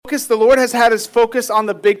focus, the Lord has had us focus on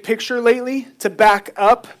the big picture lately to back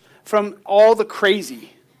up from all the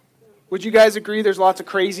crazy. Would you guys agree there's lots of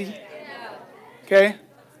crazy? Okay?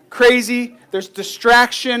 Crazy, there's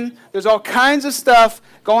distraction, there's all kinds of stuff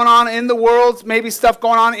going on in the world, maybe stuff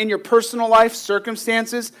going on in your personal life,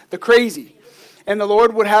 circumstances, the crazy. And the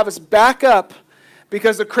Lord would have us back up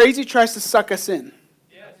because the crazy tries to suck us in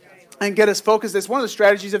and get us focused. It's one of the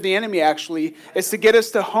strategies of the enemy, actually, is to get us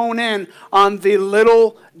to hone in on the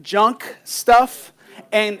little junk stuff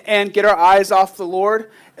and get our eyes off the Lord,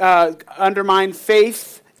 undermine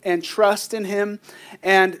faith and trust in Him.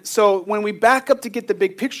 And so when we back up to get the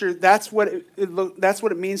big picture, that's what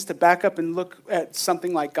it means to back up and look at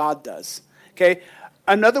something like God does. Okay?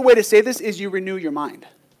 Another way to say this is you renew your mind.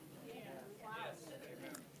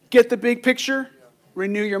 Get the big picture,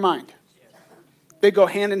 renew your mind. They go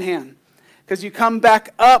hand in hand. Because you come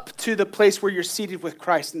back up to the place where you're seated with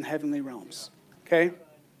Christ in the heavenly realms. Okay?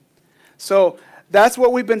 So that's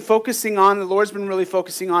what we've been focusing on. The Lord's been really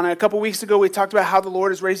focusing on it. A couple weeks ago, we talked about how the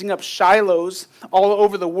Lord is raising up Shilohs all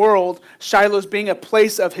over the world. Shilohs being a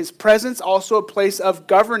place of His presence, also a place of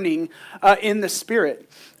governing in the Spirit.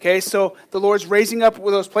 Okay, so the Lord's raising up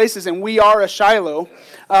those places, and we are a Shiloh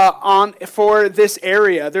for this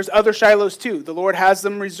area. There's other Shilohs too. The Lord has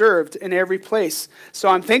them reserved in every place. So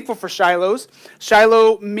I'm thankful for Shilohs.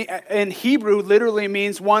 Shiloh in Hebrew literally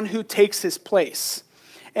means one who takes his place.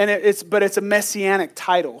 And it's a messianic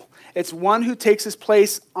title. It's one who takes his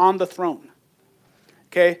place on the throne.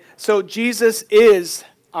 Okay? So Jesus is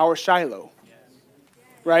our Shiloh.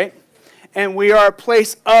 Right? And we are a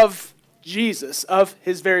place of Jesus, of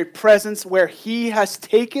His very presence, where He has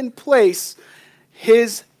taken place,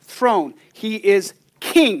 His throne. He is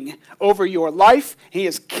king over your life. He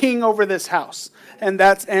is king over this house. And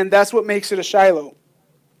that's what makes it a Shiloh.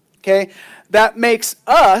 Okay? That makes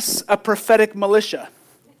us a prophetic militia.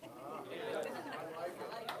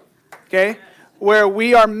 Okay? Where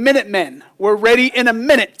we are Minutemen. We're ready in a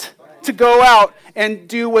minute to go out and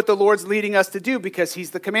do what the Lord's leading us to do because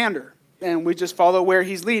He's the commander. And we just follow where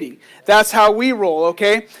He's leading. That's how we roll,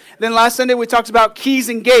 okay? Then last Sunday we talked about keys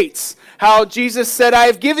and gates. How Jesus said, I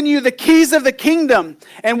have given you the keys of the kingdom.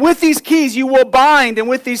 And with these keys you will bind. And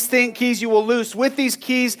with these keys you will loose. With these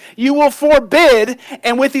keys you will forbid.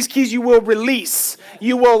 And with these keys you will release.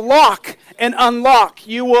 You will lock and unlock.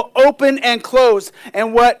 You will open and close.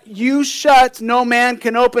 And what you shut, no man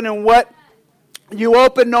can open. And what you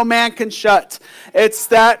open, no man can shut. It's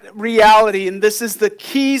that reality. And this is the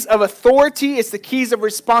keys of authority. It's the keys of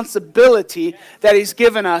responsibility that He's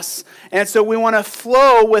given us. And so we want to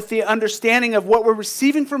flow with the understanding of what we're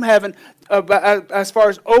receiving from heaven as far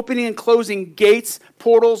as opening and closing gates,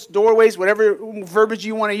 portals, doorways, whatever verbiage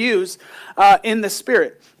you want to use in the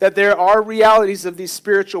Spirit. That there are realities of these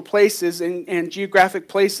spiritual places and geographic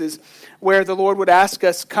places where the Lord would ask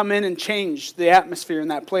us, come in and change the atmosphere in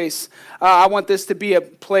that place. I want this to be a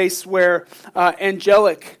place where the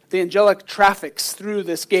angelic traffics through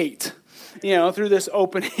this gate, through this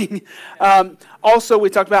opening. Also, we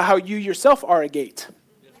talked about how you yourself are a gate.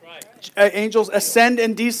 That's right. Angels ascend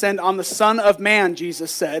and descend on the Son of Man,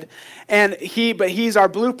 Jesus said. But He's our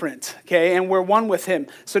blueprint, okay? And we're one with Him.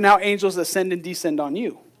 So now angels ascend and descend on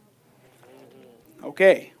you.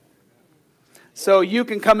 Okay. So you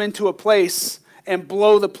can come into a place and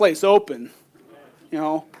blow the place open.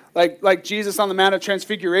 Like Jesus on the Mount of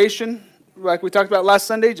Transfiguration, like we talked about last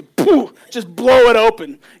Sunday, just blow it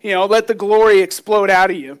open. Let the glory explode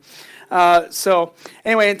out of you. So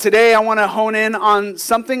anyway, and today I want to hone in on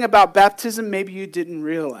something about baptism maybe you didn't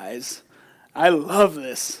realize. I love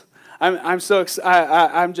this. I'm so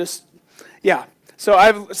excited.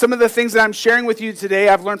 So some of the things that I'm sharing with you today,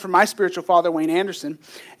 I've learned from my spiritual father, Wayne Anderson,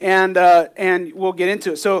 and we'll get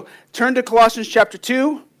into it. So turn to Colossians chapter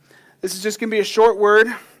 2. This is just going to be a short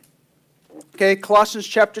word. Okay, Colossians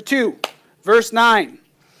chapter 2, verse 9.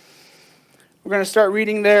 We're going to start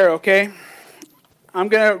reading there, okay? I'm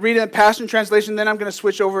going to read in the Passion Translation, then I'm going to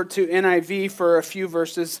switch over to NIV for a few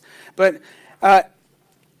verses. But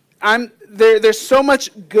there's so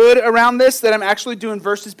much good around this that I'm actually doing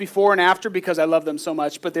verses before and after because I love them so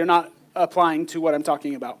much, but they're not applying to what I'm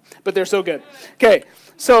talking about. But they're so good. Okay,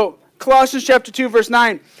 so Colossians chapter 2, verse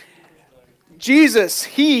 9. Jesus,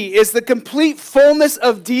 He is the complete fullness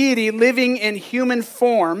of deity living in human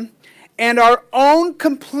form, and our own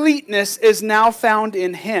completeness is now found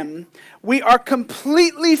in Him. We are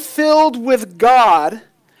completely filled with God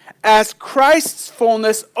as Christ's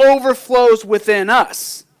fullness overflows within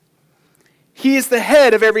us. He is the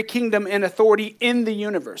head of every kingdom and authority in the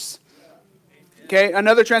universe. Okay,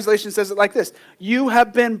 another translation says it like this. You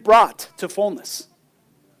have been brought to fullness.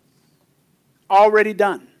 Already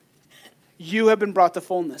done. you have been brought to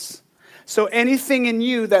fullness. So anything in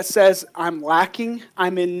you that says, I'm lacking,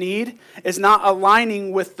 I'm in need, is not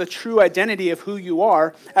aligning with the true identity of who you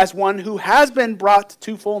are as one who has been brought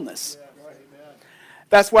to fullness.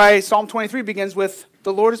 That's why Psalm 23 begins with,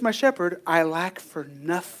 the Lord is my shepherd, I lack for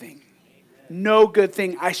nothing. No good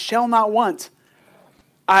thing I shall not want.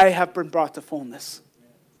 I have been brought to fullness.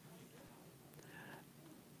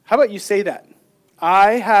 How about you say that?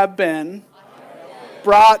 I have been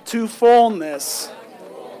brought to fullness.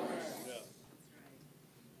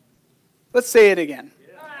 Let's say it again.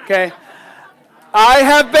 Okay? I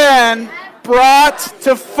have been brought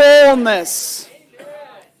to fullness.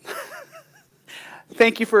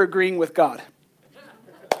 Thank you for agreeing with God.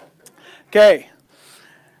 Okay.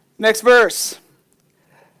 Next verse.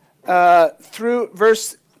 Through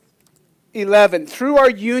verse 11. Through our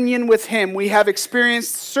union with him, we have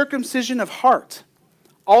experienced circumcision of heart.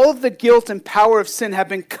 All of the guilt and power of sin have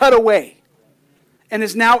been cut away and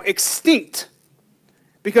is now extinct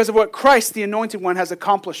because of what Christ, the Anointed One, has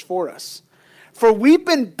accomplished for us. For we've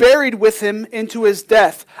been buried with him into his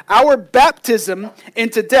death. Our baptism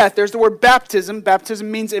into death, there's the word baptism. Baptism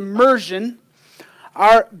means immersion.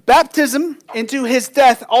 Our baptism into his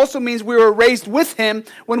death also means we were raised with him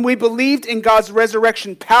when we believed in God's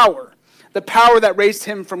resurrection power, the power that raised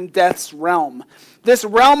him from death's realm. This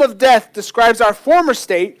realm of death describes our former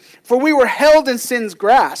state, for we were held in sin's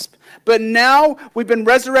grasp. But now we've been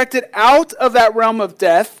resurrected out of that realm of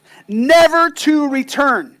death, never to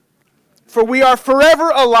return. For we are forever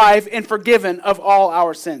alive and forgiven of all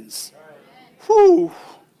our sins. Whew.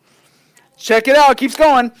 Check it out. It keeps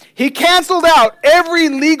going. He canceled out every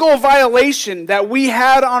legal violation that we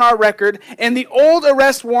had on our record and the old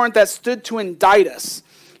arrest warrant that stood to indict us.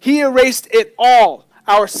 He erased it all.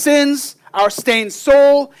 Our sins, our stained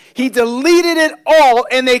soul. He deleted it all,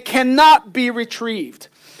 and they cannot be retrieved.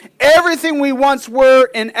 Everything we once were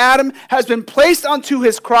in Adam has been placed onto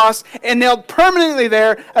his cross and nailed permanently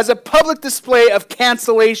there as a public display of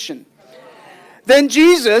cancellation. Then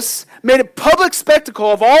Jesus made a public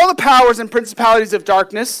spectacle of all the powers and principalities of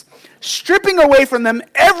darkness, stripping away from them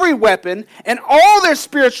every weapon and all their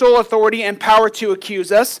spiritual authority and power to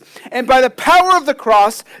accuse us. And by the power of the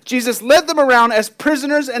cross, Jesus led them around as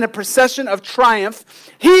prisoners in a procession of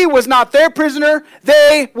triumph. He was not their prisoner,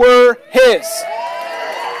 they were his.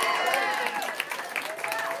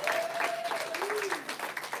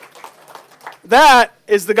 That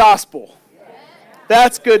is the gospel.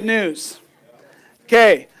 That's good news.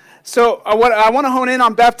 Okay, so I want to hone in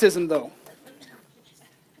on baptism, though.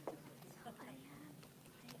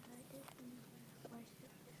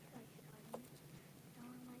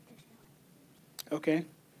 Okay.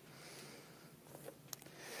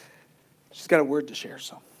 She's got a word to share,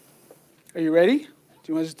 so. Are you ready? Do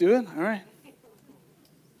you want to just do it? All right.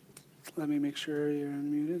 Let me make sure you're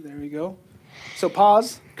unmuted. There we go. So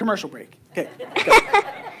pause. Commercial break. Okay.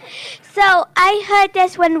 So I heard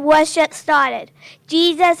this when worship started.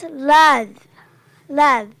 Jesus love.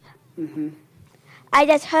 Mm-hmm. I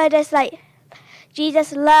just heard this like,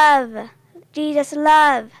 Jesus love.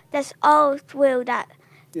 That's all through that.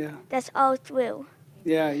 Yeah. That's all through.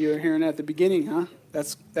 Yeah, you were hearing at the beginning, huh?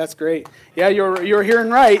 That's great. Yeah, you're hearing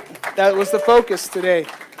right. That was the focus today.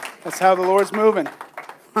 That's how the Lord's moving.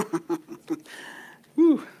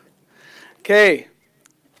 Whew. Okay.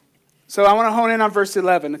 So I want to hone in on verse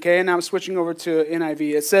 11, okay? And I'm switching over to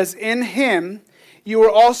NIV. It says, in him you were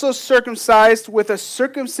also circumcised with a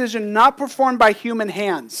circumcision not performed by human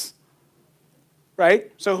hands.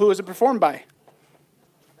 Right? So who is it performed by?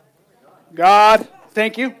 God.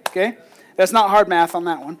 Thank you. Okay. That's not hard math on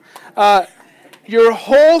that one. Your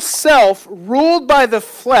whole self, ruled by the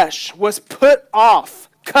flesh, was cut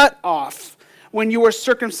off, when you were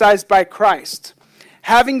circumcised by Christ.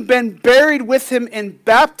 Having been buried with him in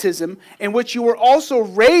baptism, in which you were also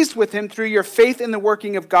raised with him through your faith in the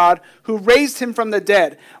working of God, who raised him from the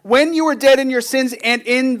dead. When you were dead in your sins and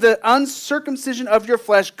in the uncircumcision of your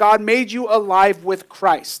flesh, God made you alive with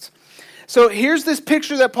Christ. So here's this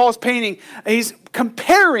picture that Paul's painting. He's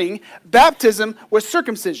comparing baptism with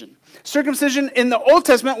circumcision. Circumcision in the Old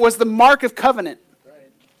Testament was the mark of covenant.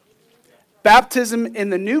 Baptism in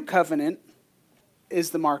the New Covenant is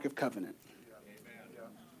the mark of covenant.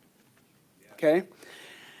 Okay?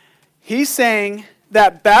 He's saying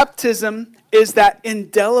that baptism is that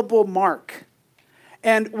indelible mark.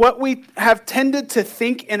 And what we have tended to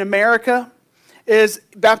think in America is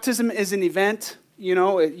baptism is an event. You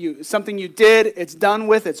know, something you did, it's done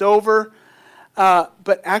with, it's over.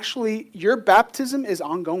 But actually, your baptism is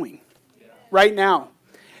ongoing right now.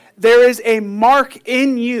 There is a mark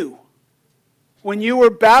in you. When you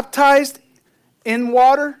were baptized in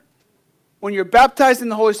water, When you're baptized in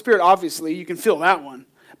the Holy Spirit, obviously, you can feel that one.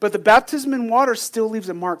 But the baptism in water still leaves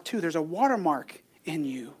a mark too. There's a watermark in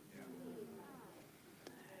you.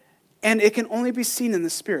 And it can only be seen in the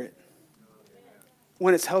Spirit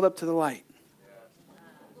when it's held up to the light.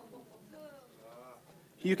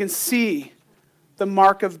 You can see the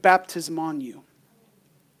mark of baptism on you.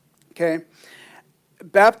 Okay?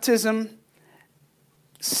 Baptism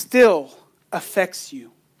still affects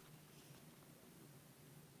you.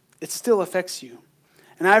 It still affects you.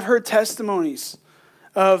 And I've heard testimonies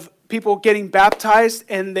of people getting baptized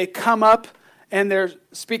and they come up and they're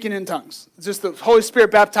speaking in tongues. It's just the Holy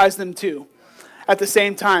Spirit baptized them too at the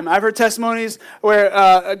same time. I've heard testimonies where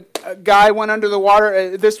a guy went under the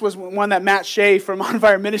water. This was one that Matt Shea from On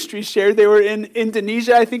Fire Ministries shared. They were in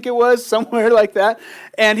Indonesia, I think it was, somewhere like that.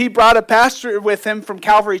 And he brought a pastor with him from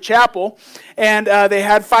Calvary Chapel. And they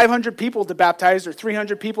had 500 people to baptize or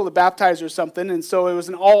 300 people to baptize or something. And so it was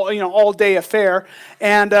an all-day affair.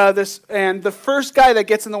 And the first guy that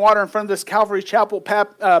gets in the water in front of this Calvary Chapel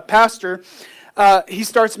pastor, he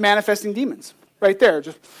starts manifesting demons. Right there,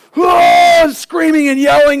 just screaming and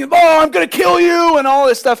yelling, I'm going to kill you, and all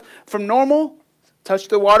this stuff. From normal, touch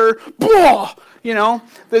the water,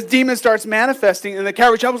 the demon starts manifesting, and the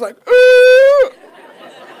Calvary Chapel's like,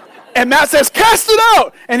 and Matt says, cast it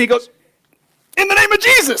out. And he goes, in the name of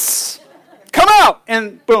Jesus, come out.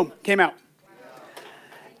 And boom, came out.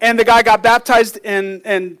 And the guy got baptized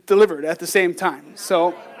and delivered at the same time.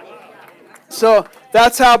 So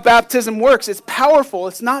that's how baptism works. It's powerful.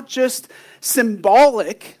 It's not just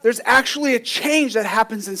symbolic. There's actually a change that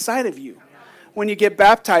happens inside of you when you get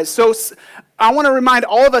baptized. So I want to remind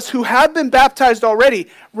all of us who have been baptized already,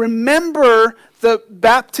 remember the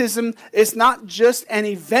baptism is not just an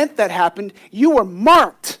event that happened. You were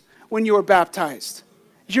marked when you were baptized.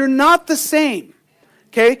 You're not the same.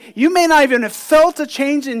 Okay? You may not even have felt a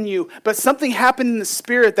change in you, but something happened in the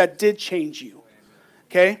Spirit that did change you.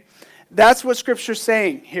 Okay? That's what Scripture's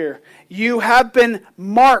saying here. You have been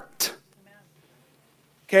marked.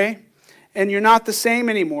 Okay? And you're not the same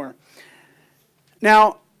anymore.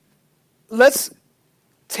 Now, let's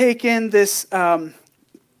take in this, the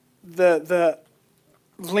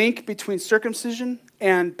link between circumcision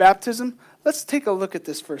and baptism. Let's take a look at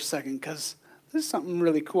this for a second, because this is something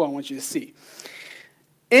really cool I want you to see.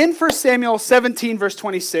 In 1 Samuel 17, verse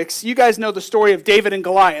 26, you guys know the story of David and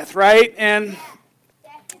Goliath, right? And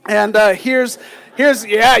here's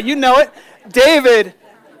you know it.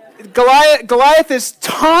 Goliath is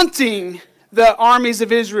taunting the armies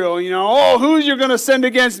of Israel. Who you're going to send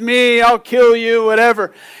against me? I'll kill you,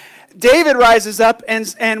 whatever. David rises up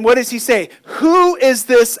and what does he say? Who is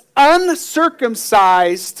this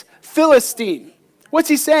uncircumcised Philistine? What's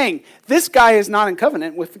he saying? This guy is not in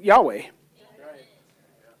covenant with Yahweh.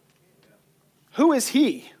 Who is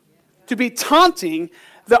he to be taunting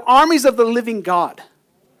the armies of the living God?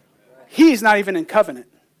 He's not even in covenant.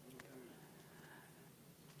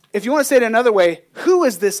 If you want to say it another way, who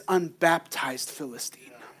is this unbaptized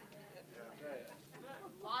Philistine?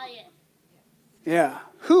 Yeah.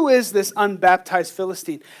 Who is this unbaptized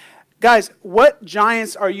Philistine? Guys, what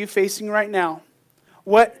giants are you facing right now?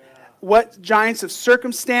 What giants of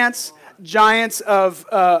circumstance, giants of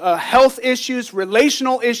health issues,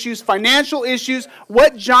 relational issues, financial issues?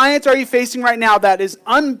 What giant are you facing right now that is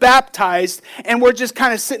unbaptized and we're just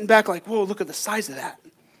kind of sitting back like, whoa, look at the size of that.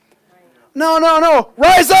 No.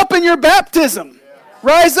 Rise up in your baptism.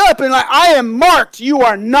 Rise up and I am marked. You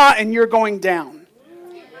are not, and you're going down.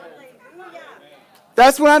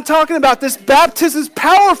 That's what I'm talking about. This baptism is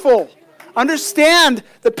powerful. Understand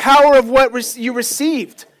the power of what you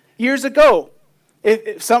received years ago.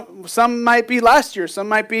 If some might be last year, some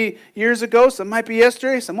might be years ago, some might be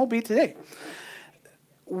yesterday, some will be today.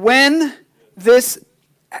 When this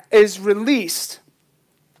is released,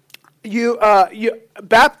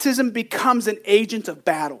 baptism becomes an agent of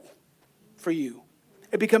battle for you.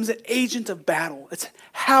 It becomes an agent of battle. It's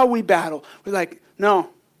how we battle. We're like, no,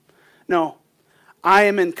 I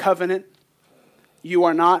am in covenant. You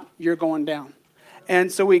are not. You're going down.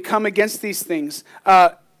 And so we come against these things.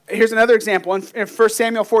 Here's another example. In 1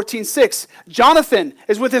 Samuel 14:6, Jonathan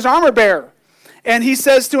is with his armor bearer. And he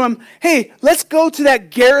says to him, hey, let's go to that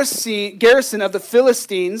garrison of the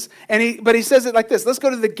Philistines. But he says it like this. Let's go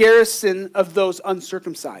to the garrison of those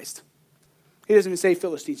uncircumcised. He doesn't even say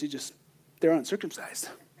Philistines. They're uncircumcised.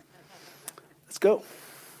 Let's go.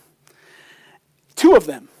 2 of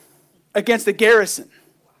them against the garrison.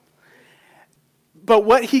 But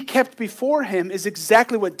what he kept before him is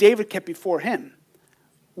exactly what David kept before him.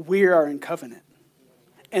 We are in covenant.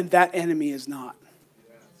 And that enemy is not.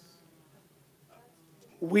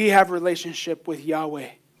 We have a relationship with Yahweh.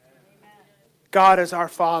 God is our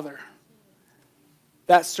Father.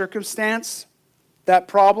 That circumstance, that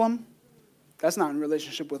problem, that's not in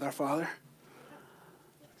relationship with our Father.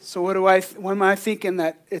 So when am I thinking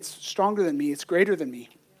that it's stronger than me, it's greater than me?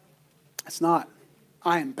 It's not.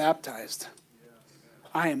 I am baptized.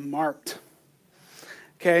 I am marked.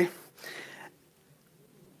 Okay?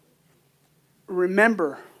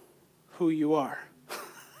 Remember who you are.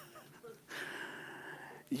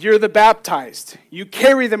 You're the baptized. You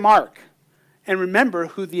carry the mark. And remember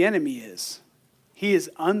who the enemy is. He is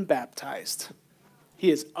unbaptized.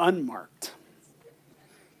 He is unmarked.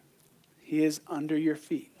 He is under your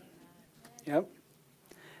feet. Yep.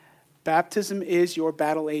 Baptism is your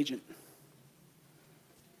battle agent.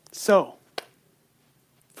 So,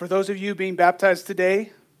 for those of you being baptized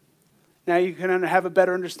today, now you can have a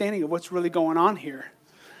better understanding of what's really going on here.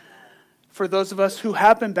 For those of us who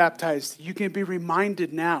have been baptized, you can be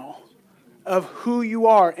reminded now of who you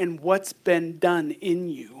are and what's been done in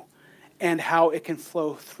you and how it can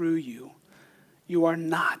flow through you. You are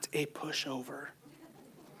not a pushover.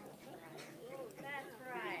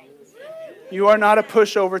 You are not a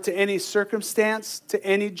pushover to any circumstance, to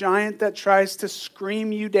any giant that tries to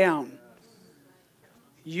scream you down.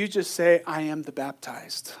 You just say, I am the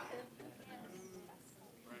baptized.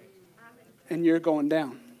 And you're going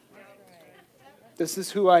down. This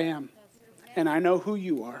is who I am. And I know who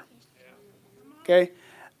you are. Okay?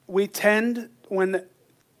 We tend, when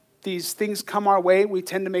these things come our way, we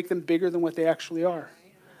tend to make them bigger than what they actually are.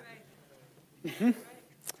 Mm-hmm.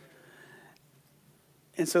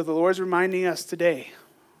 And so the Lord's reminding us today,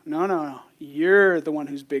 no. You're the one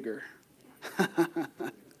who's bigger.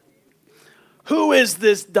 Who is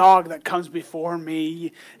this dog that comes before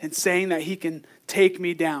me and saying that he can take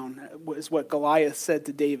me down? Is what Goliath said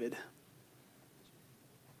to David.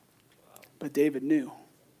 But David knew.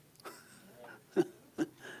 David knew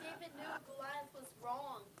Goliath was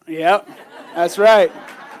wrong. Yep, that's right.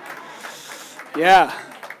 Yeah.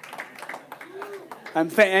 I'm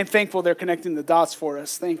thankful they're connecting the dots for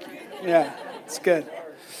us. Thank you. Yeah, it's good.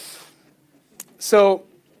 So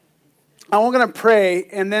I'm going to pray,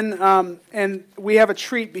 and then and we have a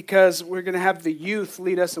treat because we're going to have the youth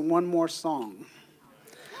lead us in one more song.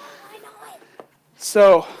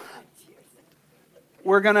 So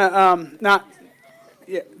we're going to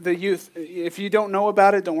the youth. If you don't know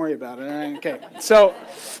about it, don't worry about it. Okay. So,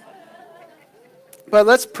 but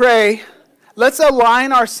let's pray. Let's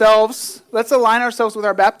align ourselves with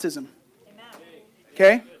our baptism.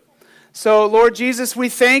 Okay? So, Lord Jesus, we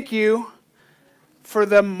thank you for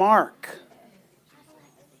the mark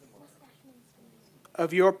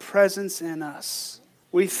of your presence in us.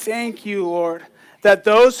 We thank you, Lord, that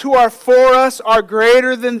those who are for us are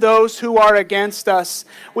greater than those who are against us.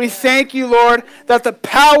 We thank you, Lord, that the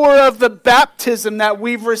power of the baptism that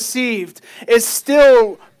we've received is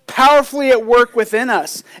still powerfully at work within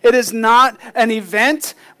us. It is not an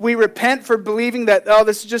event. We repent for believing that,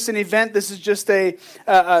 this is just an event, this is just a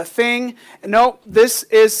thing. No, this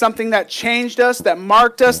is something that changed us, that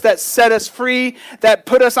marked us, that set us free, that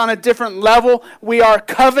put us on a different level. We are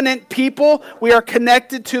covenant people. We are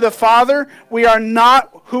connected to the Father. We are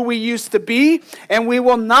not who we used to be, and we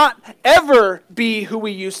will not ever be who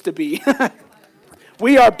we used to be.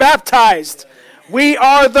 We are baptized. We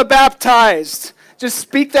are the baptized. Just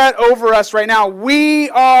speak that over us right now.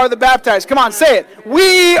 We are the baptized. Come on, say it.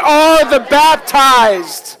 We are the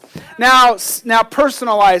baptized. Now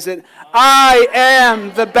personalize it. I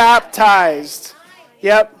am the baptized.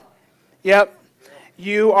 Yep.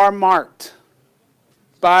 You are marked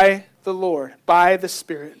by the Lord, by the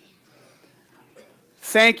Spirit.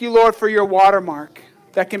 Thank you, Lord, for your watermark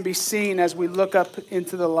that can be seen as we look up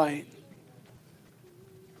into the light.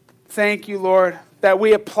 Thank you, Lord, that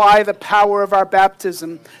we apply the power of our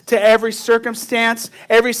baptism to every circumstance,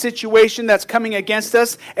 every situation that's coming against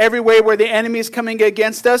us, every way where the enemy is coming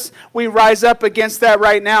against us. We rise up against that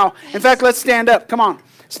right now. In fact, let's stand up. Come on,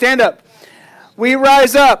 stand up. We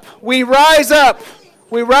rise up. We rise up.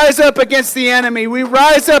 We rise up against the enemy. We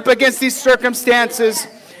rise up against these circumstances.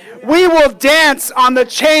 We will dance on the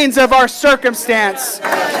chains of our circumstance.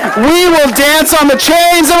 We will dance on the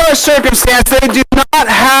chains of our circumstance. They do not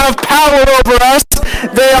have power over us.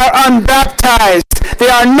 They are unbaptized. They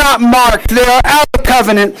are not marked. They are out of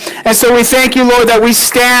covenant. And so we thank you, Lord, that we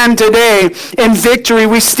stand today in victory.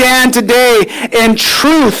 We stand today in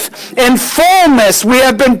truth, in fullness. We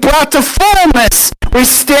have been brought to fullness. We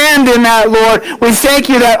stand in that, Lord. We thank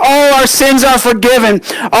you that all our sins are forgiven.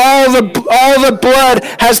 All the blood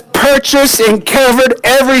has purchased and covered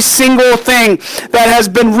every single thing that has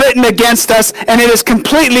been written against us, and it is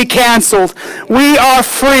completely canceled. We are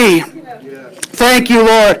free. Thank you,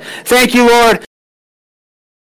 Lord. Thank you, Lord.